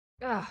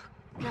Oh,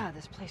 God,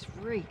 this place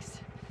reeks.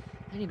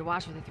 I need to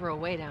watch what they throw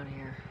away down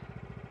here.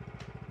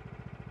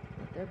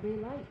 Let there be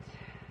light.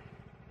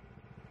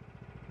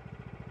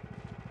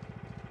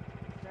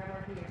 Start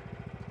our here.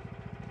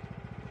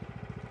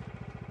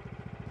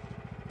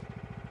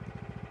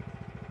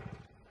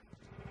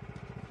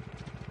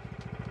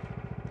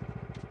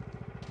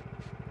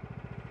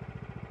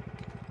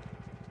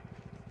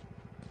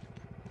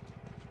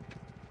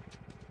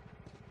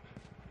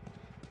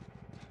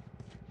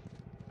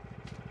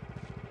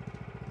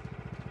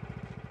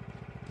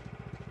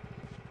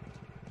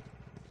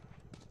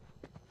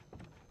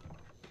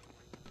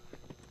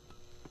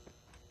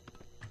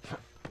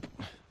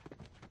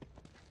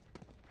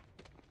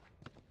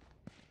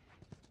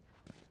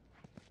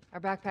 Our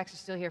backpacks are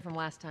still here from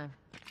last time.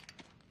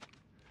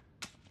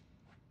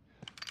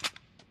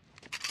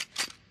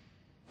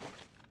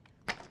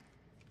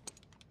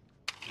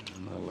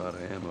 Not a lot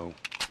of ammo.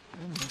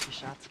 Make your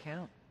shots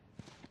count.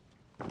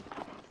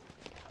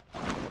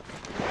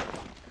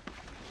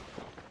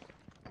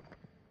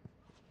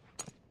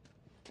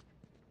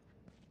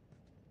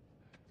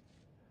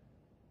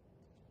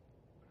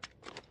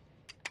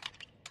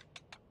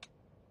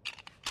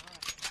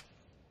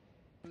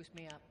 Boost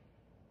me up.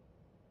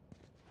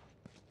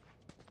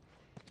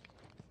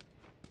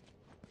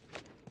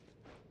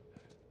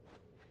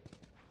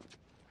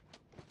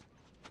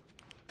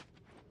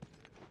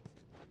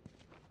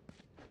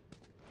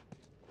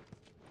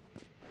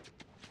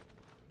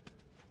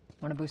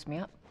 Want to boost me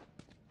up?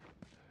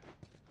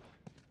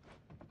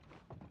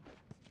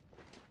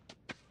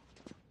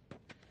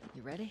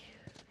 You ready?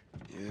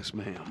 Yes,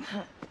 ma'am.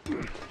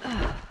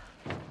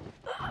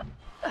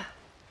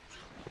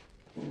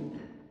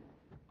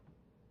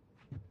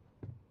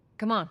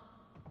 Come on.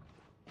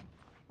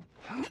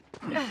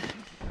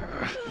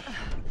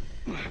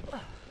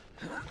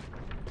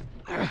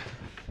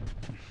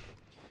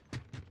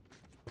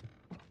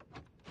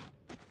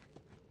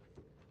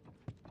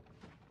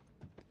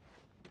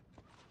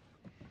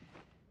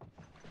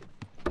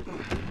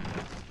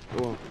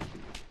 Go on.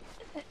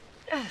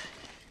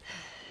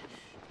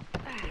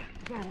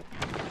 Got it.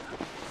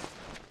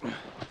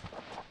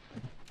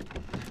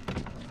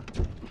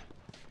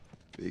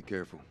 Be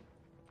careful.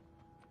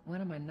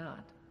 When am I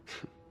not?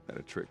 That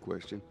a trick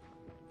question?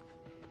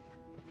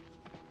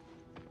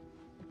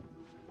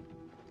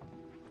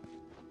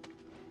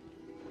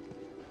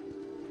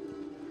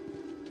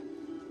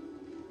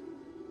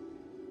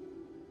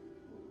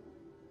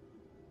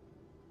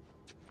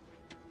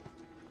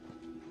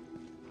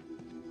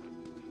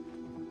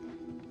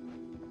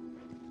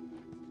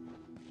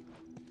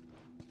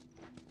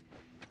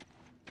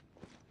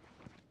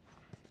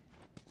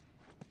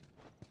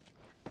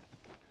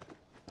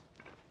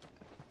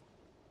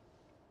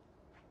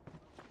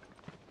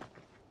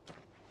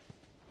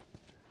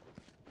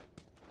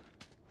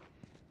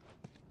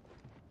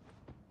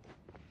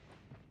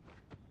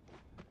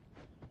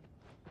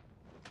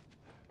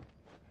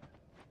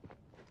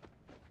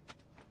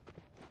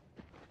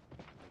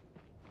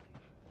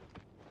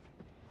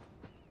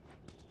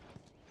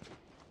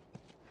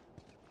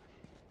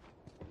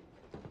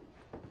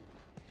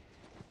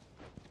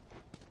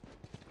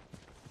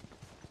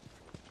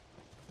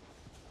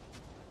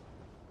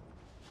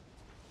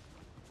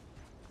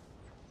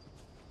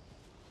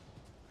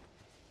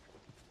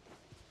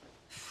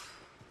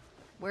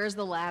 Where's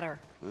the ladder?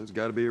 Well, it's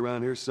got to be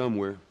around here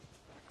somewhere.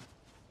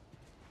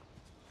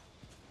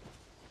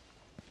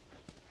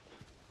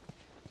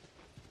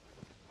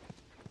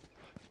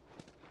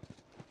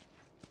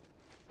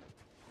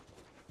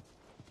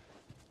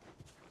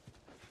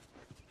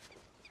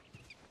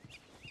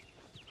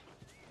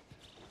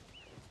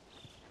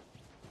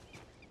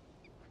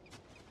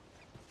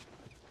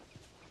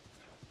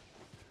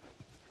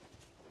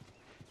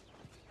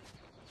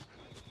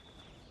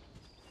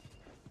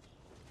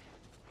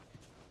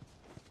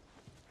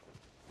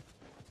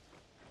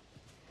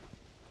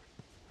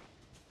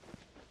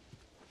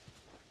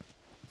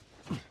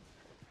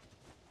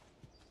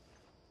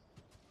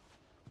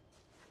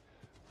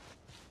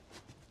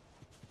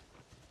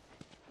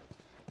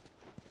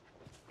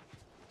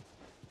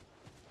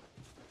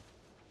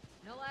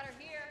 No ladder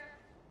here.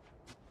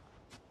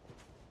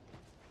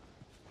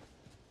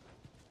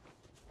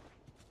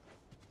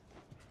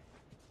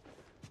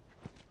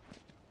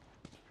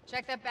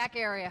 Check that back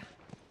area.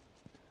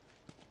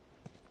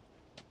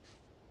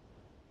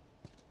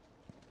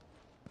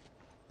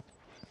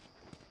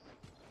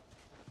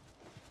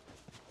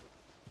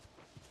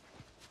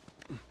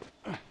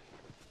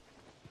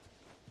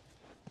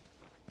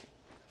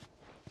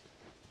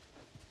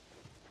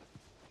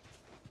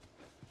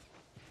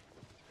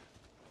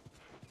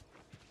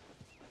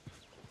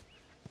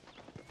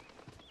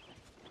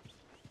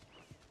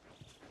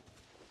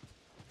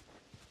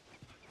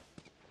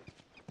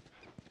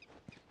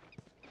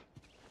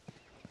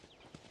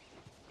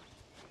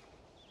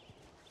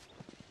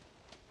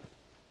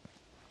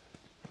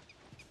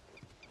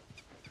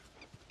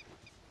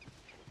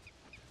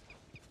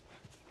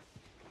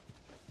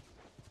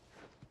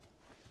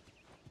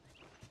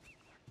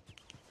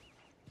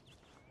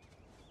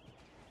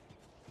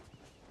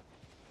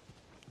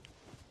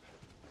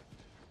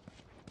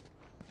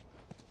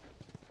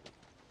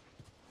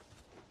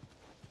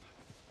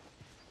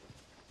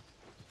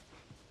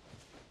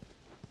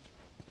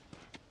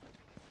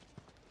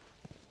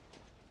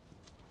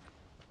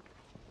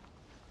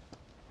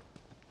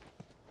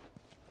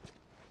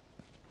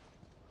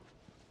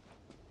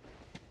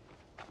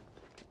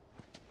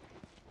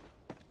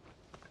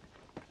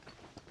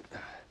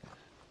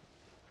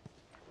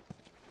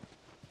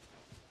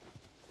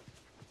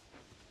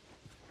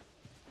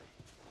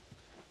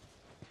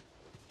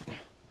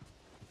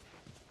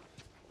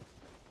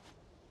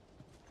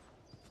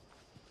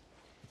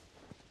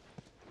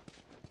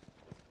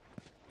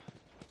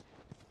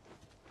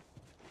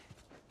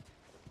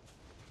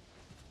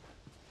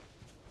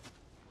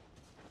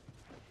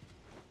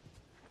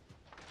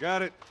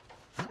 Got it.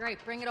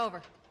 Great, bring it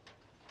over.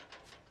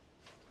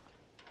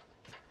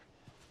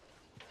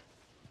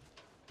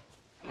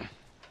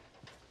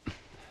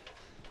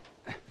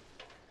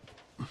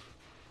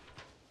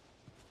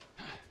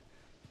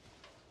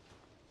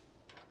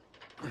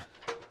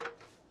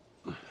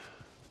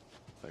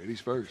 Ladies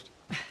first.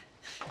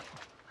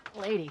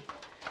 Lady,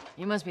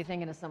 you must be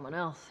thinking of someone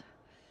else.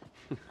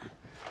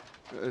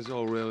 That's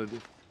all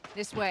relative.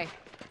 This way.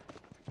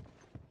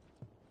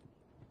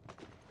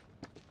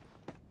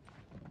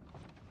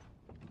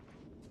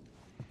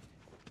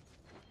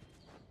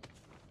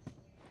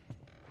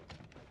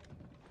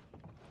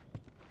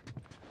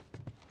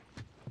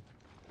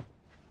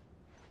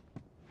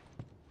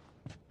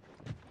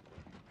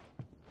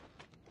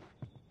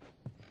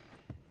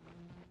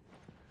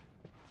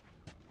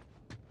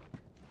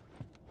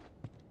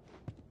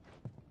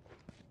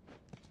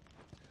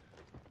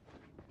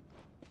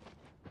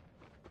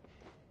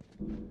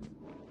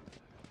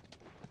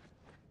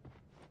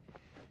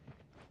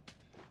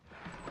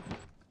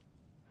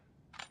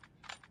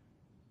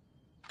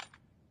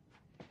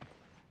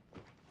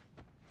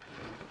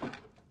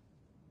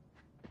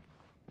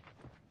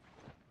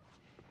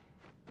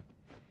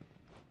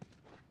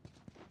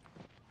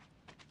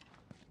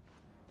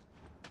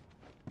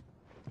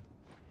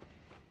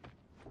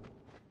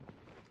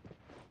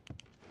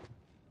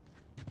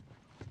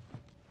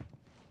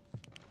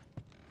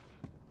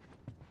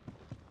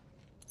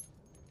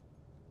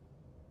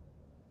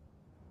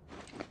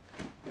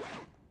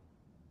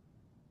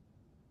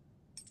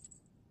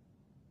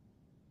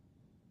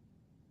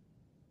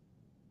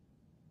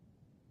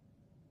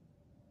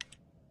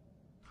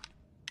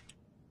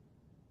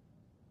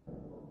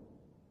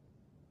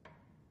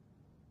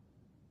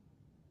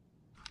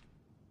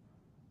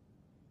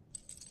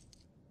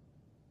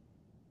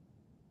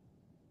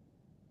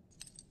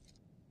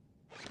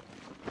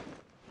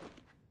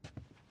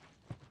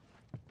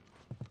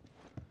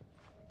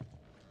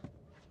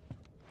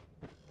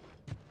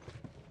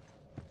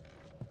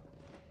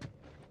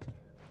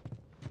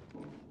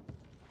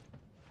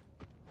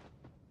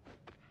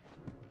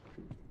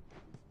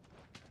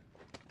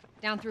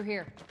 Down through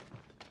here.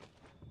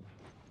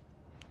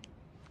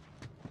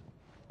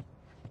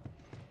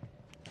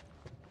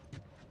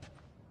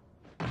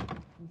 You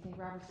think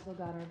Robert's still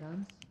got our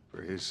guns?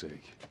 For his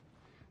sake,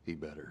 he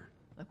better.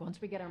 Look, once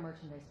we get our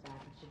merchandise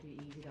back, it should be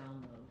easy to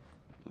unload.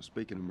 Well,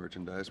 speaking of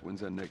merchandise, when's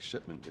that next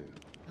shipment due?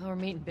 Oh, we're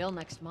meeting Bill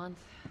next month.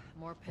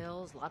 More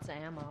pills, lots of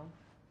ammo.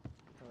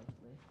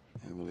 Supposedly.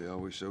 Yeah, well, he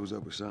always shows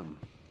up with something.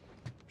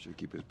 Should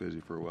keep us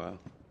busy for a while.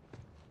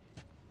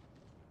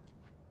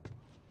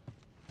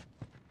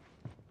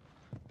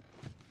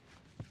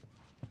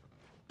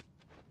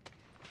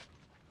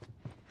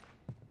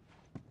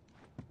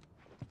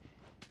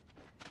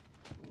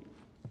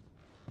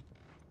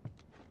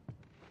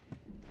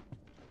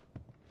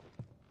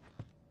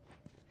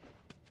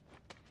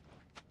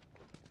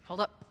 Hold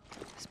up.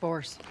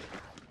 Spores.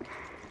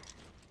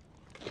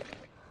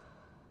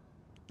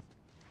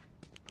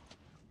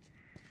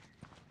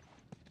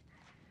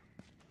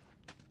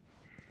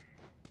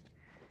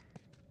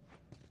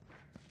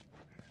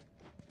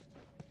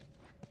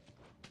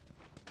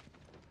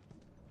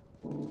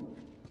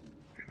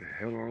 Where the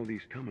hell are all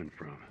these coming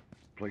from?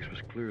 Place was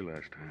clear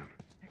last time.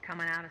 They're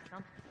coming out of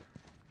something.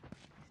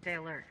 Stay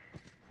alert.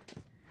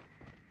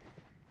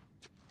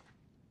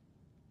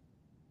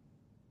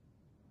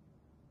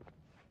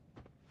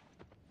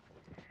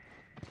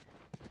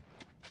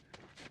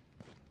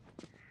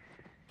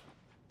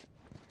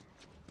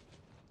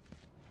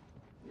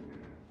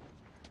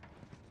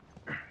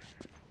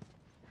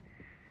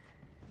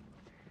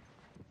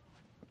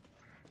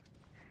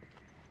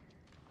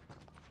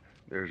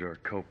 There's our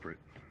culprit.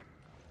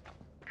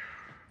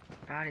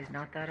 Body's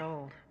not that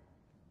old.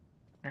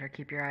 Better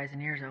keep your eyes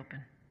and ears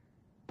open.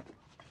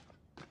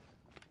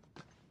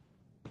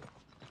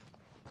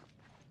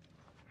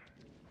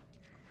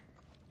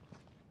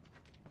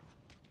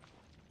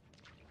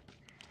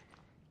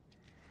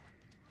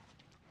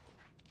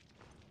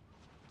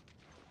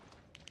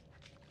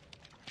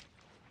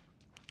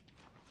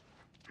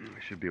 I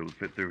should be able to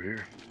fit through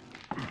here.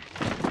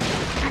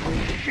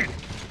 Shit!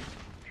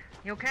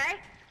 You okay?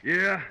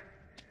 Yeah.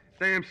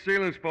 Damn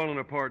ceiling's falling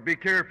apart. Be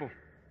careful.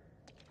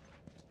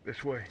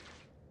 This way.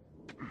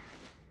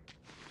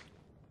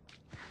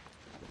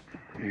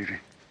 Easy.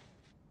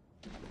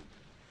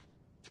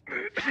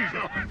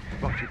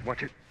 Watch it,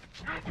 watch it.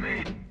 Help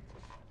me.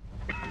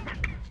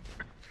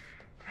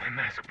 My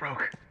mask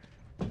broke.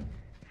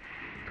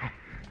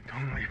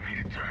 Don't leave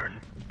me to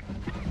turn.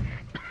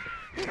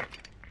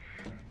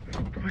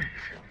 Please.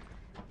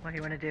 What do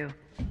you want to do?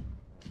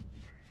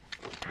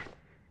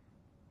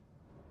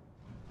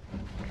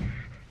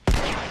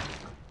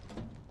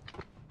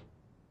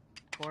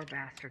 Poor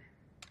bastard.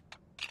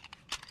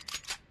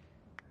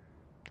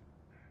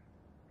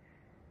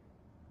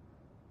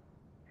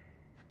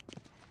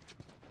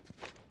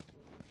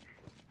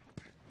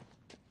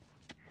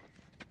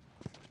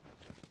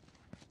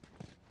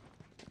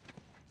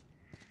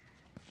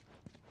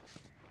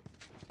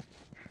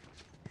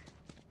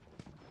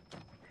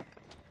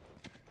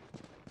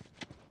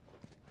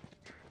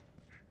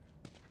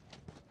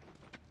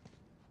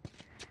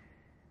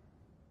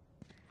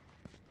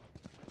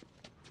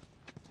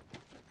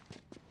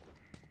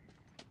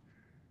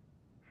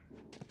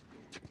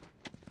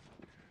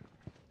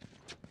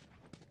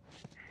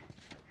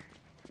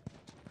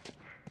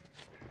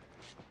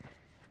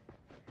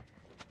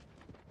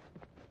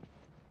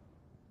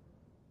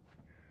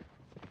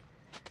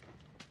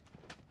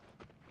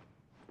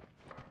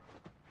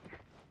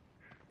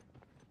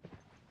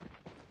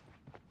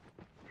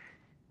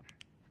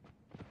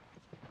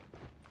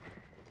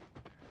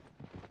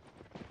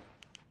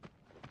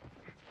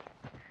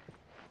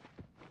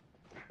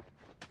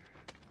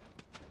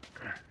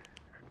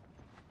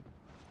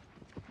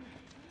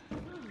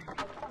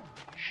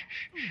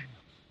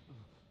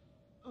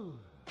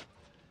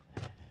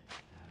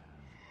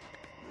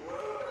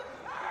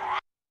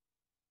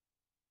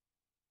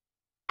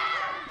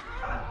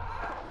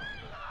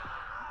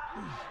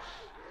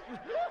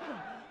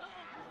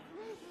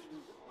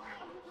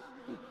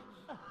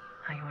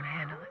 How you want to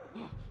handle it?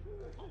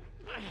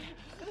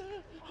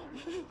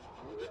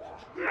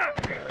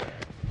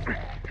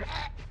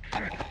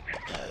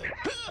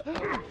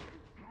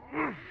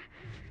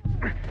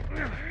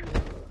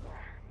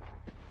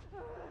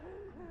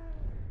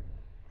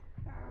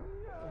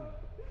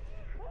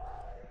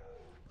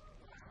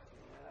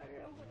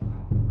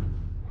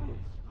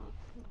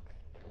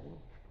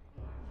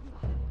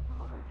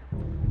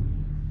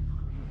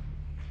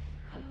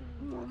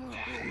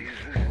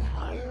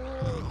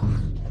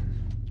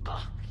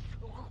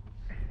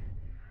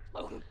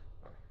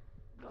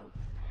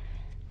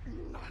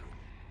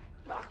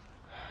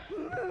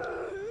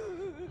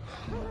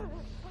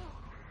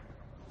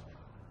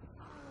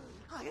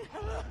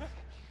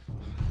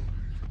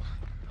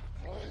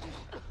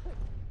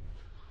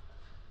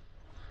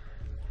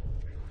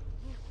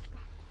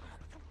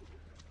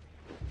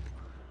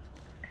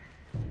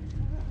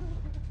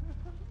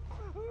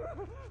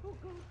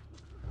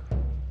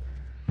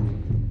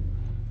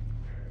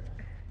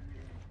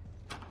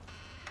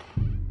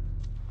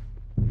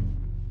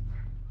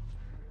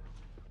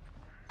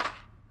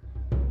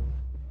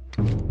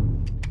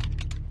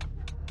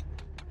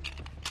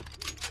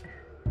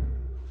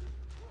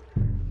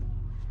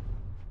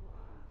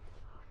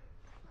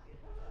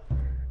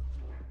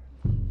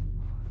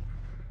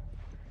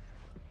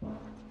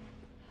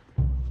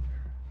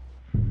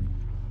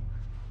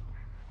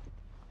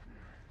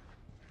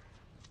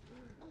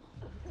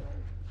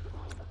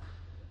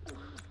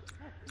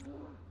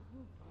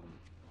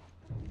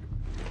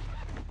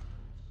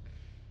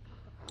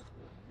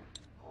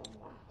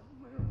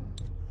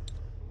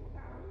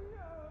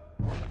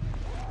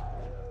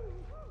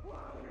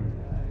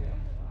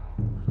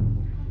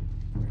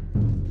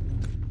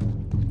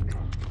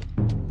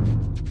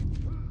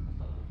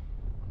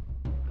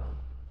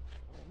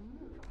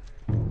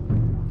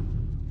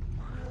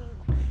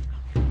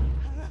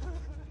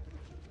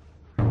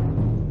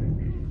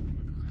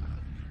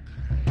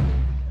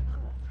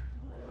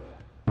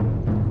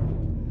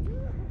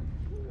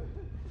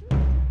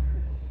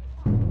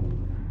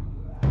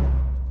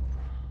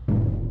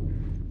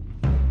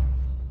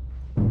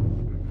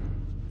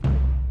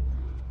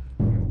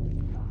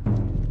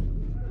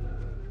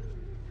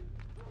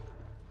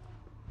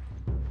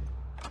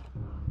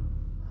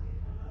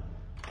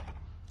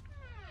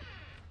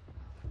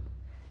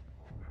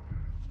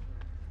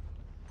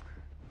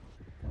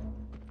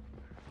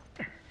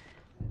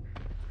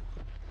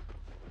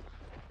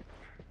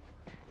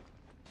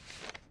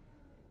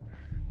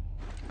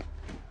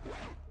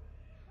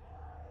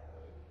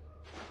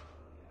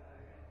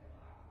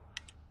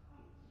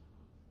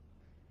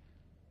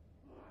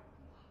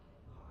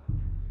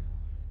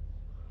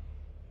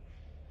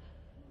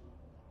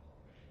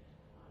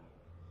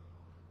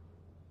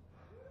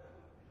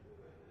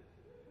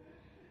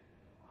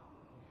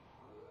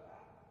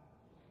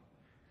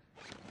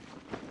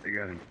 They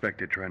got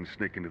infected trying to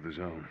sneak into the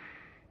zone.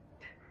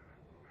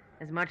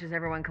 As much as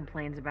everyone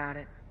complains about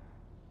it,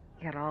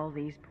 you got all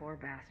these poor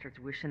bastards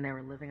wishing they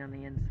were living on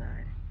the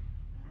inside.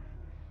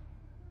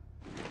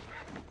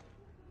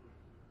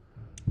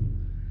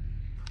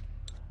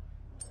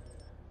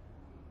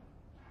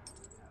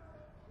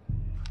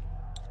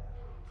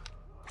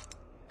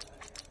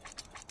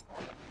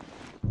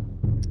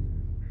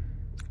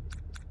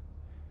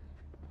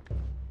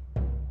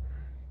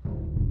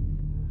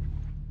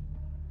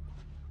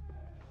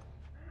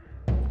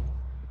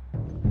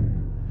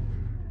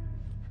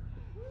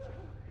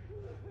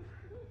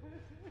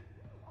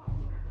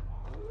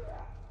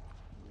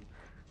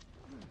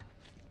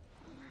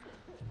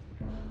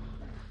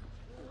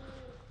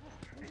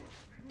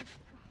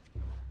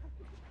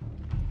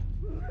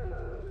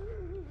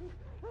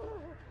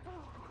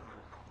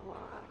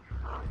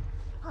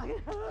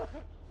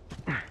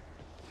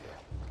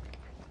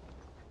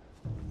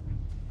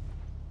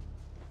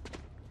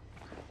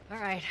 All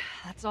right,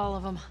 that's all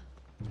of them.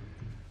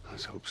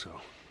 Let's hope so.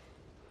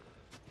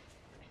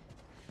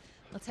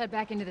 Let's head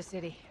back into the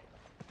city.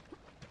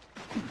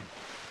 Some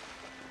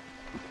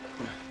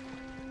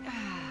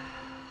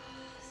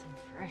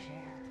fresh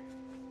air.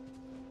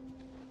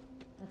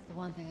 That's the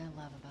one thing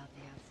I love about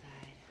the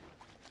outside.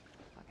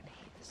 Fucking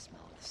hate the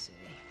smell of the city.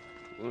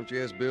 Why don't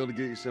you ask Bill to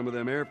get you some of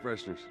them air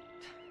fresheners?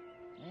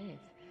 Hey,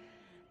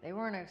 if they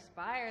weren't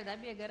expired,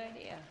 that'd be a good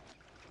idea.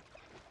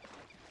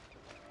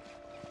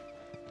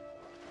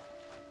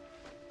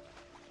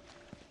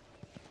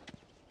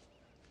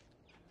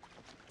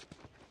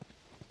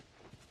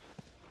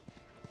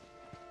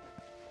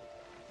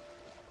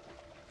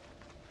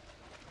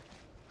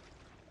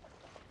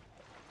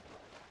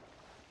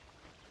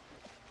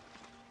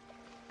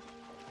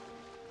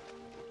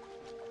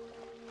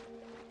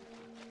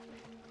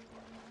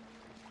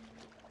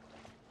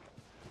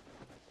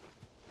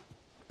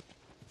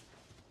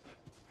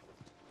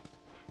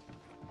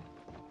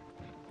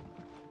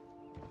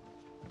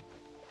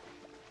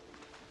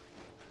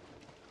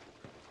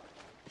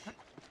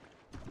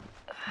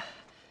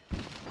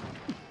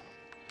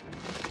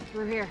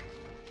 Through here.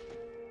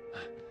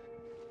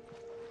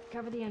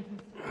 Cover the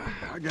entrance.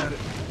 I got it.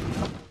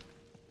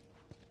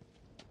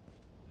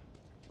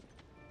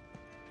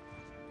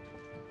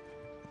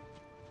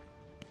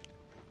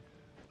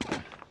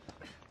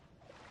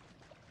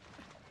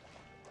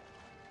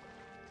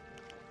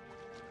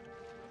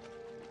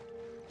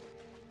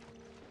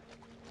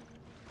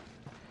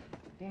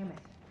 Damn it.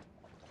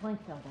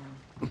 Plank fell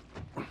down.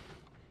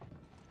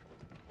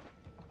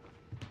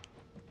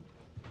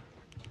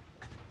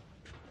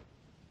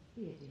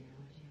 Be a dear,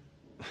 would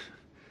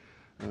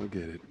you? I'll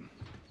get it.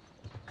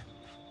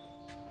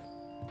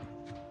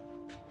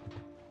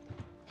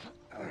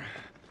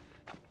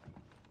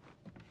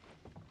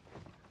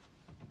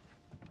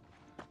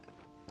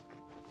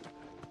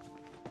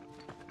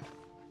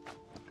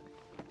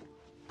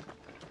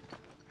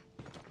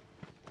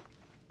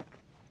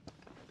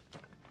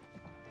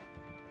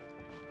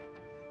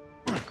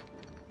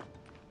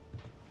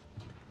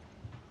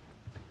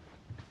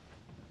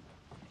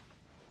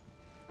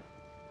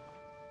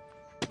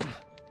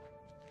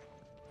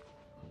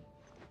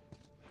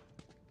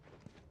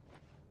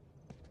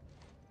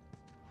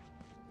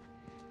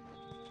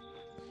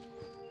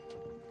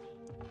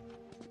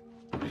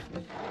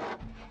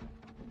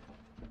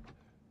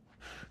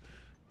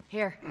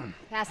 Here,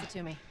 pass it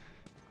to me.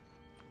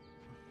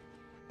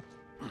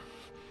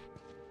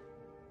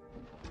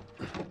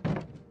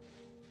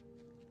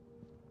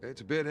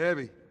 It's a bit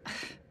heavy.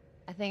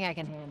 I think I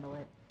can handle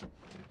it.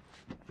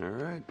 All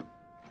right.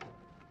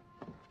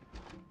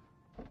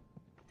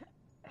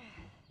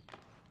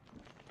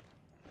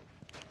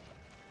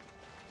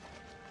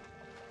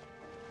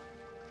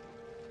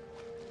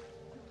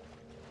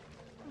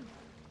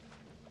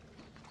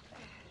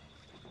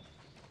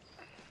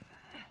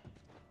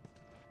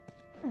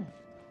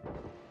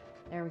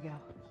 There we go.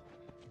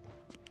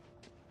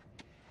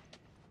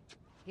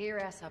 Get your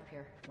ass up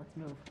here. Let's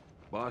move.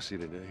 Bossy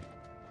today.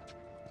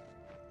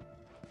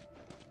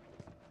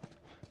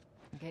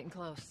 I'm getting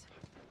close.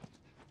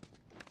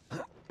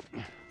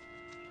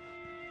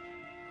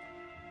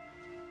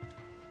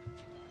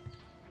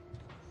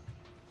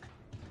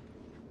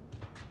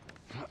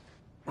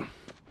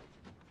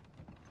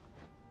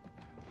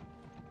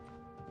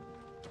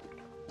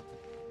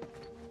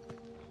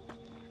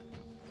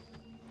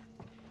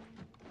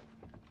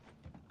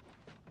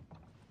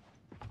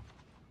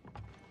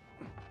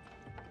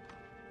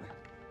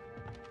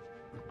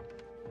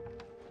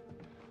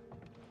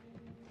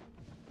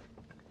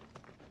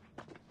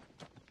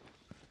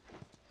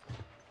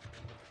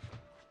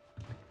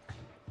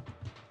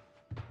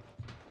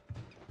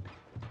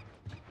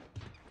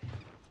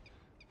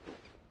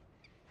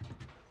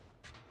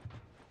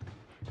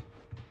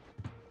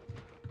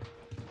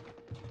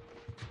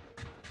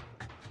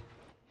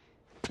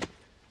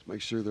 Make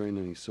sure there ain't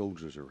any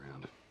soldiers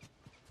around.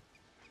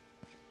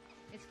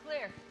 It's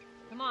clear.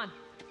 Come on.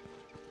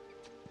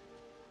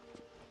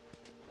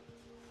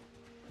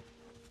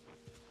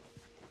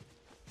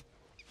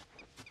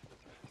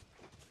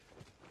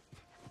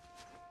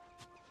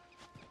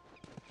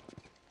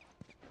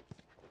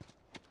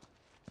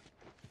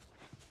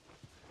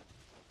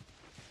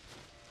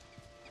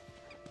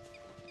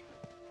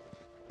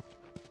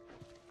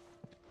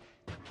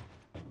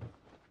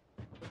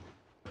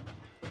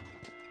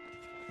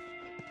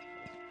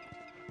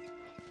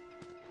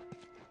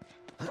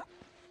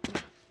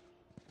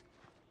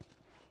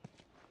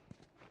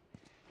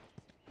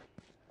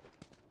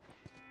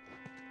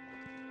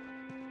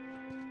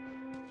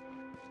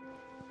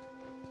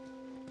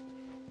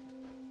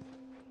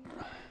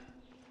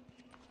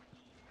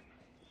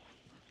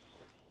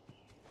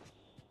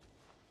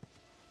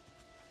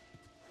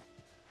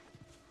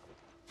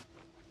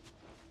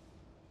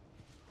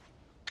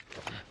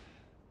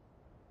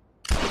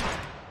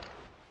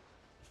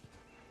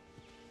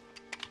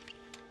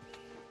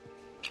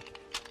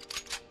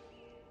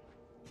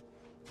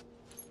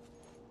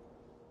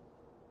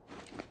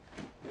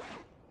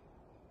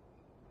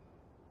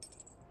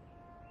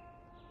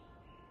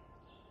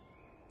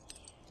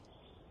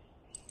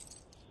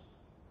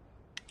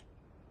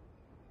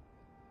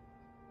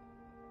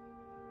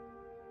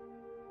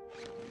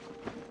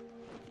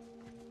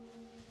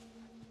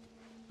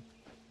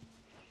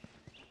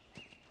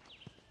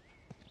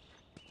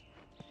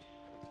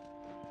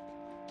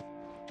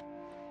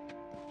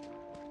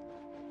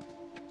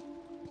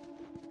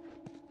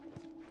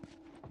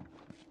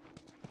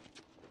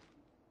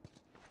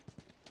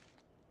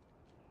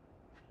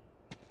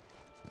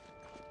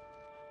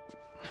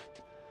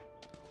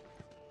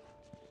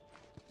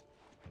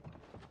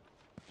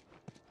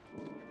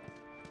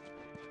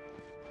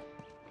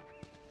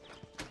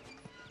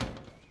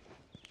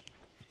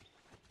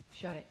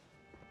 Shut it.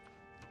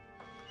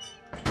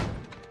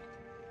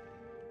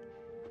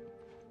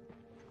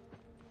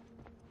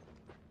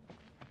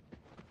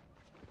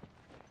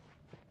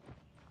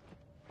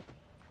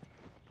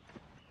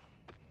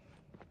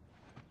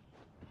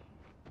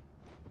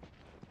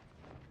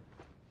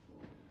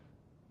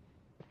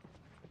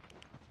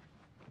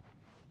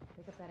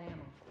 Pick up that ammo.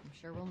 I'm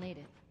sure we'll need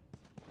it.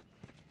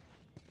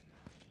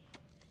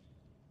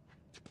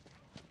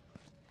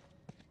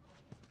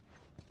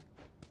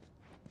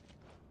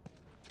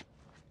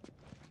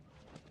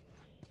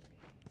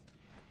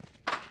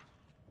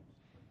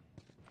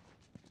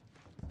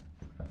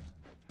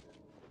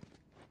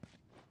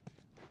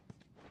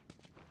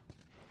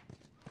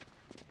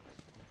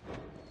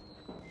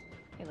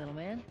 little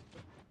man.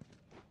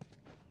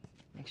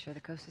 Make sure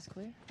the coast is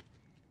clear.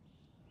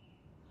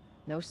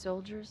 No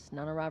soldiers,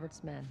 none of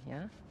Robert's men,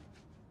 yeah?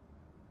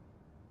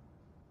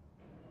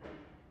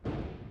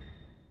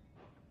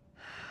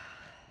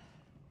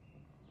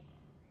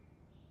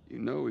 You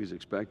know he's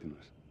expecting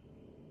us.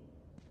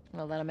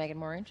 Well, that'll make it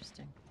more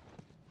interesting.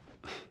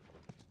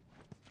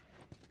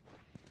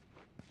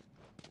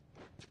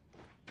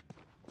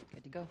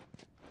 Good to go.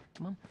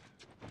 Come on.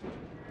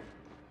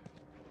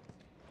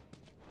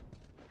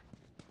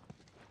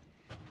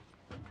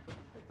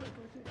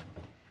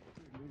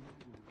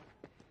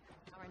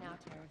 All right, now,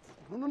 Terrence.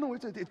 No,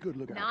 it's good.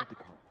 Look, I Not got the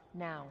car.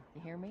 now.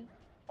 You hear me?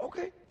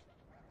 Okay,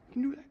 you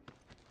can do that.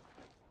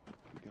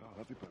 We get all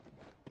happy puppy.